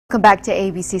Welcome back to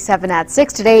ABC-7 at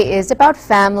 6. Today is about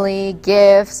family,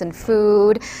 gifts, and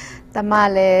food.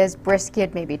 Tamales,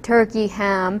 brisket, maybe turkey,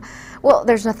 ham. Well,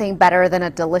 there's nothing better than a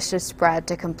delicious spread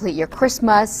to complete your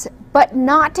Christmas, but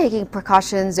not taking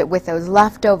precautions with those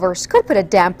leftovers could put a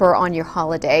damper on your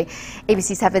holiday.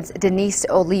 ABC-7's Denise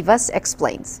Olivas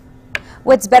explains.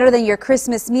 What's better than your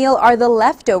Christmas meal are the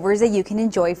leftovers that you can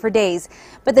enjoy for days.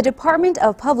 But the Department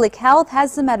of Public Health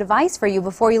has some advice for you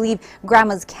before you leave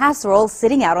Grandma's casserole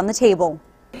sitting out on the table.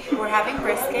 We're having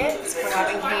briskets, we're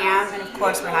having ham, and of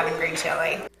course we're having green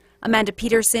chili. Amanda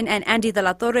Peterson and Andy De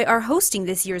La Torre are hosting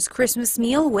this year's Christmas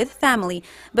meal with family,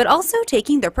 but also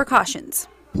taking their precautions.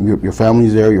 Your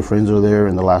family's there, your friends are there,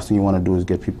 and the last thing you want to do is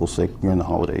get people sick during the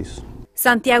holidays.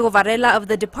 Santiago Varela of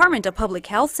the Department of Public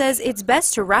Health says it's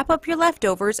best to wrap up your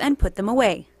leftovers and put them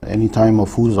away. Anytime a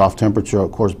food is off temperature,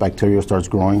 of course, bacteria starts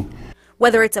growing.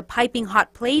 Whether it's a piping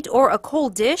hot plate or a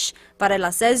cold dish,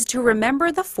 Varela says to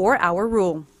remember the 4-hour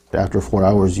rule. After 4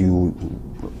 hours, you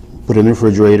put it in the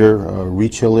refrigerator,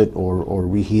 re-chill it or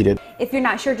reheat it. If you're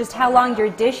not sure just how long your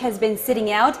dish has been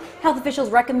sitting out, health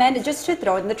officials recommend just to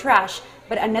throw it in the trash.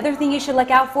 But another thing you should look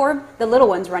out for, the little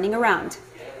ones running around.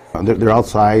 They're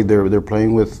outside. They're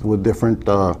playing with different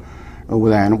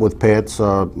with pets,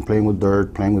 playing with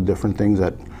dirt, playing with different things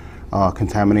that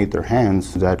contaminate their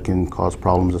hands. That can cause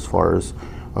problems as far as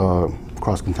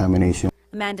cross-contamination.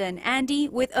 Amanda and Andy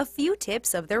with a few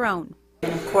tips of their own.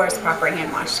 And of course, proper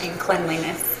hand washing,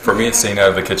 cleanliness. For me, it's staying out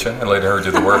of the kitchen and letting her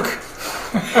do the work.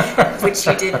 Which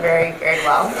you did very, very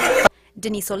well.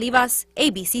 Denise Olivas,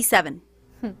 ABC-7.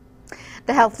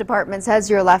 The health department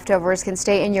says your leftovers can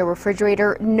stay in your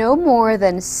refrigerator no more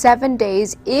than 7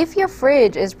 days if your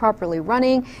fridge is properly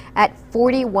running at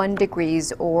 41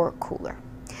 degrees or cooler.